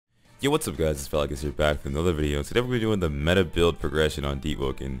Yo, what's up guys, it's Valekis here back with another video. Today we're going to be doing the meta build progression on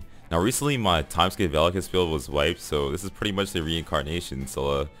Deepwoken. Now recently my TIMESKIP Valekis build was wiped, so this is pretty much the reincarnation.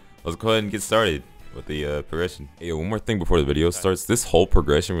 So let's go ahead and get started with the progression. Hey, one more thing before the video starts. This whole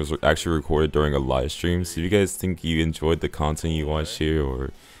progression was actually recorded during a live stream, so if you guys think you enjoyed the content you watched here or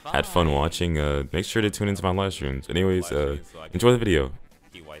had fun watching, make sure to tune into my live streams. Anyways, enjoy the video.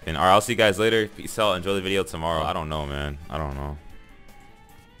 And alright, I'll see you guys later. Peace out, enjoy the video tomorrow. I don't know, man. I don't know.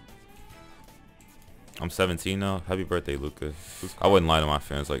 I'm 17 now. Happy birthday, Luca. I wouldn't lie to my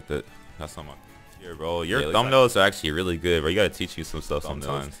fans like that. That's not my here, bro. Your thumbnails are actually really good, bro. You gotta teach you some stuff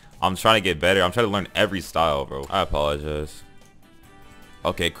sometimes. I'm trying to get better. I'm trying to learn every style, bro. I apologize.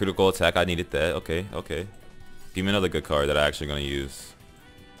 Okay, critical attack. I needed that. Okay, okay. Give me another good card that I'm actually gonna use.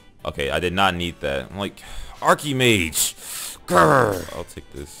 Okay, I did not need that. I'm like, Archimage. Grr. I'll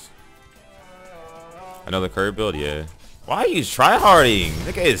take this. Another curve build, yeah. Why are you tryharding?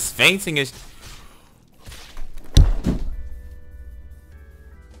 Nigga is fainting his.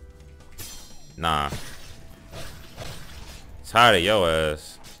 Nah. Tired of your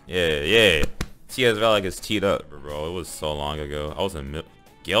ass. Yeah, yeah. TS Valekis teed up, bro. It was so long ago. I was in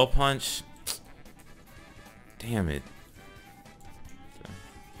Gale Punch. Damn it.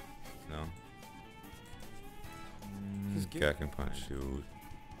 No. Gak and Punch, dude.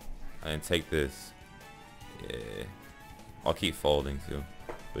 I didn't take this. Yeah. I'll keep folding too.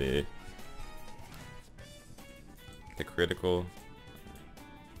 But yeah. The critical.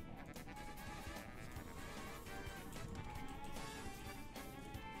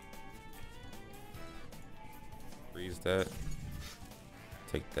 Freeze that.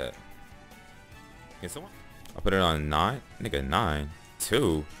 Take that. Can someone? I'll put it on 9. Nigga, 9.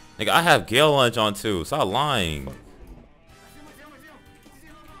 2. Nigga, I have Gale Lunge on 2. Stop lying.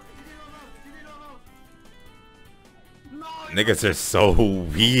 Niggas are so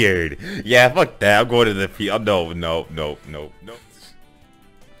weird. Yeah, fuck that. I'm going to the P. No, no, no, no, no.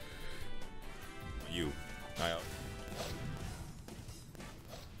 You.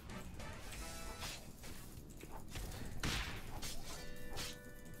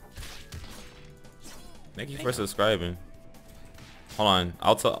 Thank you for subscribing. Hold on,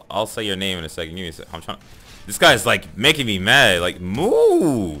 I'll say your name in a second. Give me a sec. I'm trying. This guy's like making me mad. Like,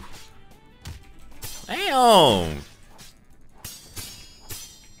 move. Damn.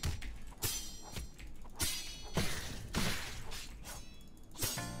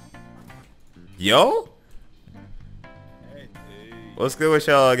 Yo. What's good with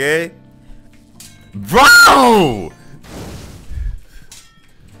y'all, okay? Bro.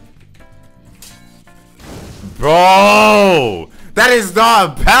 Bro, that is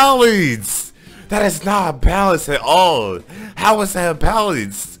not balanced. That is not balanced at all. How is that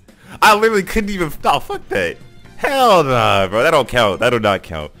balanced? I literally couldn't even. Oh, fuck that. Hell nah, bro. That don't count. That do not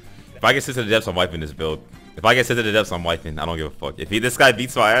count. If I get sent to the depths, I'm wiping this build. If I get sent to the depths, I'm wiping. I don't give a fuck. If this guy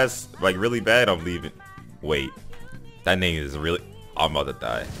beats my ass like really bad, I'm leaving. Wait, that name is really. I'm about to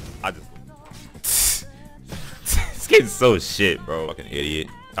die. I just. This game's so shit, bro. Fucking idiot.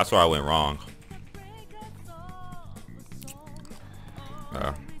 That's where I went wrong.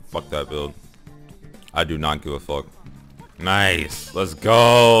 Fuck that build. I do not give a fuck. Nice. Let's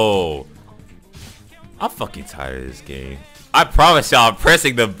go. I'm fucking tired of this game. I promise y'all I'm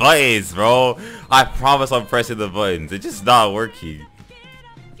pressing the buttons, bro. I promise I'm pressing the buttons. It's just not working.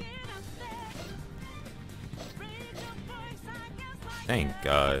 Thank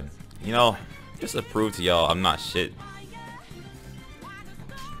God. You know, just to prove to y'all I'm not shit.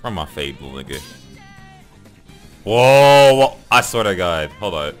 From my fable, nigga. Whoa, I swear to God.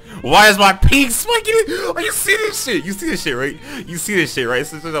 Hold on. Why is my ping spiking? Oh, you see this shit? You see this shit, right? You see this shit, right?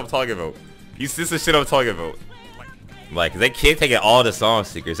 This is what I'm talking about. This is the shit I'm talking about. Like, they can't take it all the song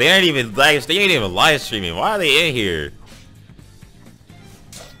seekers. They ain't even live streaming. Why are they in here?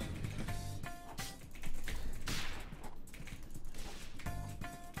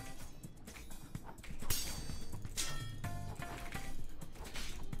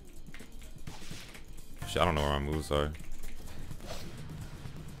 I don't know where my moves are.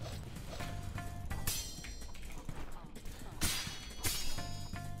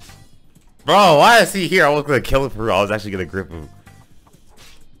 Bro, why is he here? I was gonna kill him for real. I was actually gonna grip him.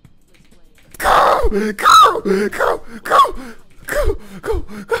 Go! Go! Go! Go! Go! Go! Go!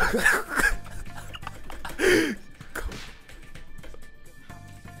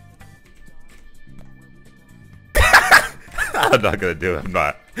 I'm not gonna do it.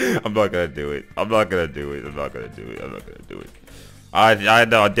 I'm not gonna do it. I'm not gonna do it. I'm not gonna do it. I'm not gonna do it. I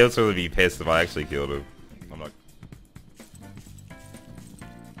know. I'd definitely be pissed if I actually killed him. I'm not.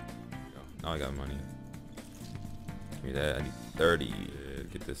 Now I got money. Give me that. I need 30.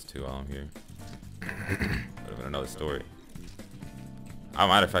 get this too while I'm here. Would have been another story.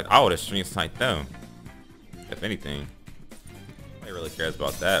 Matter of fact, I would have stream sniped them. If anything. Nobody really cares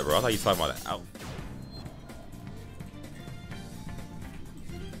about that, bro. I thought you talking about an out.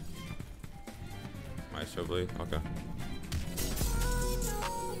 Maestro Blade? Okay.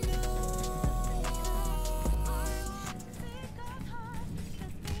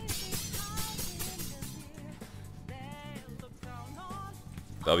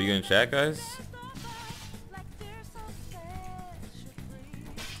 W in chat, guys.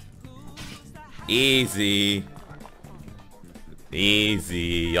 Easy.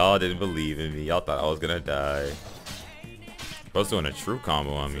 Easy. Y'all didn't believe in me. Y'all thought I was gonna die. Bro's doing a true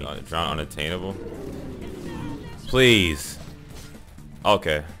combo on me. Drown unattainable. Please.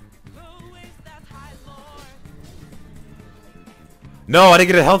 Okay. No, I didn't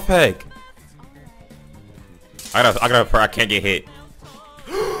get a health pack. I can't get hit.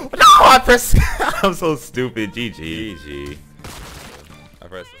 No, I pressed. I'm so stupid. GG. GG. I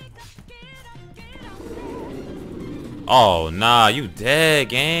pressed. Oh, nah, you dead,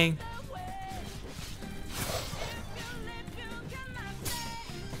 gang.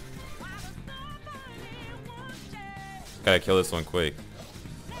 Gotta kill this one quick.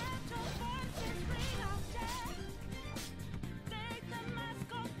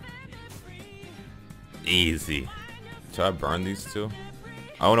 Easy. Should I burn these two?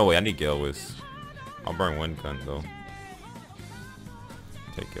 Oh no, wait, I need Gale Whisk. I'll burn one gun though.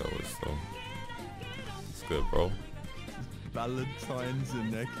 Take Gale Whisk though. It's good, bro. Valentine's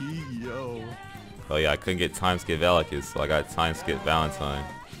and Neki, yo. Oh yeah, I couldn't get TIMESKIP Valekis, so I got TIMESKIP Valentine.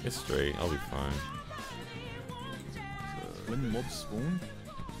 It's straight, I'll be fine. When mobs spawn,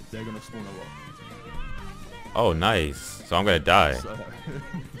 they're gonna spawn a lot. Oh nice. So I'm gonna die. So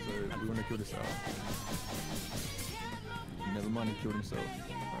we wanna kill this out. Never mind, he killed himself.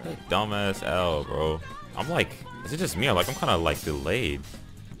 Right. Dumbass L, bro. I'm like, is it just me? I'm kinda like delayed.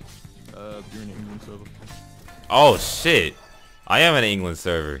 You're in the England server. Oh shit. I am in an England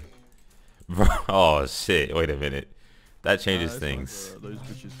server. Bro, oh shit. Wait a minute. That changes things. Like, those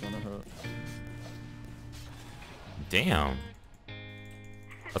bitches gonna hurt. Damn.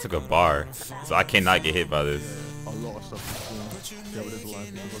 That's a good bar. So I cannot get hit by this. A lot of stuff is spawned. Yeah, but there's a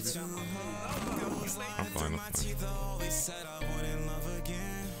line for the I'm fine, I'm fine.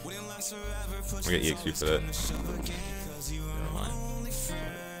 I get EXP for that. Never mind.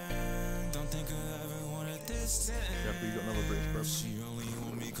 Yeah, but you got another British bro.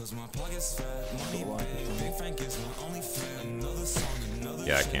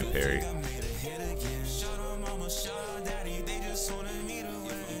 Yeah, I can't parry.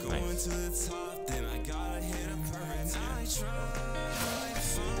 Nice.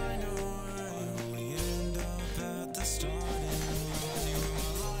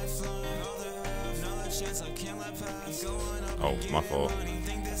 Oh, my fault.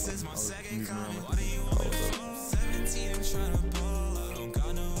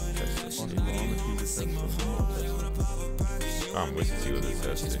 I'm wishing you was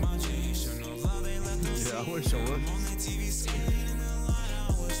testing. Yeah, I wish I would.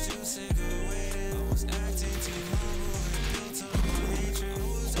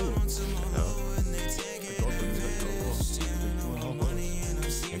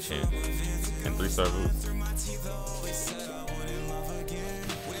 And 3-star boots.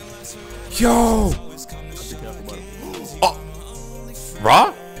 Yo! Oh!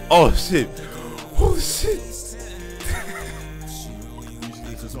 Raw? Oh shit! Oh shit!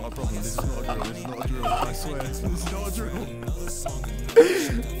 This is not a problem. This is not a drill. This is not a drill. I swear. This is not a drill.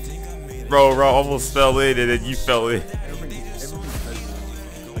 Bro, Raw almost fell in and then you fell in. Everything says, are you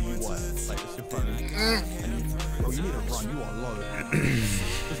what? Like, it's your phone. And you, bro, you need to run. You are low.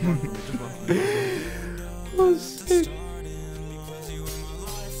 Just run from me. Just run from me. Oh shit.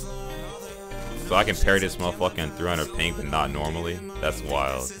 So I can parry this motherfucker in 300 ping, but not normally? That's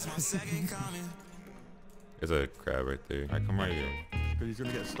wild. There's a crab right there. Alright, come right here. Because he's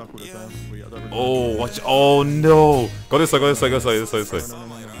gonna get stuck with the time. Oh, watch. Oh no! Go this way, go this way, go this way, this way, this way. No. I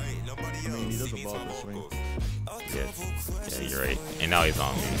mean, he does a barber swing. Yeah, you're right. And now he's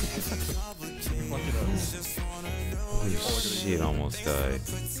on me. Holy shit, almost died.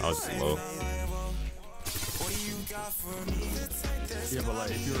 I was slow. Yeah, but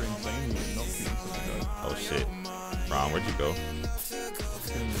like, if you're insane, you would not be insane. Oh shit. Rom, where'd you go?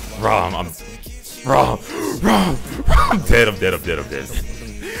 Rom, I'm dead, I'm dead.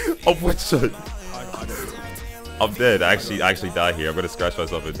 Oh, what shit? I'm dead. I actually die here. I'm gonna scratch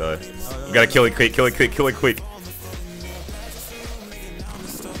myself and die. You gotta kill it quick, kill it quick.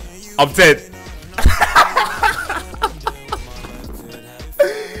 I'm dead.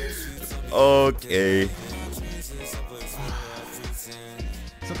 Okay.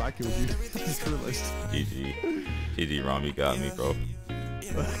 So back with you. Just realized. GG. GG, Rom, you got me, bro.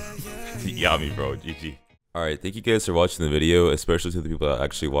 You got me, bro. GG. Alright, thank you guys for watching the video, especially to the people that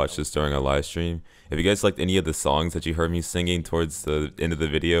actually watched this during our live stream. If you guys liked any of the songs that you heard me singing towards the end of the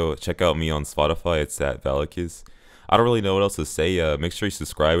video, check out me on Spotify. It's at Valekis. I don't really know what else to say. Make sure you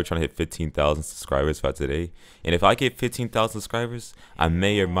subscribe. We're trying to hit 15,000 subscribers by today. And if I get 15,000 subscribers, I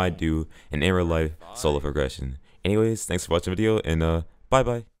may or might do an in real life solo progression. Anyways, thanks for watching the video, and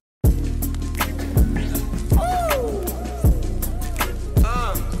bye-bye.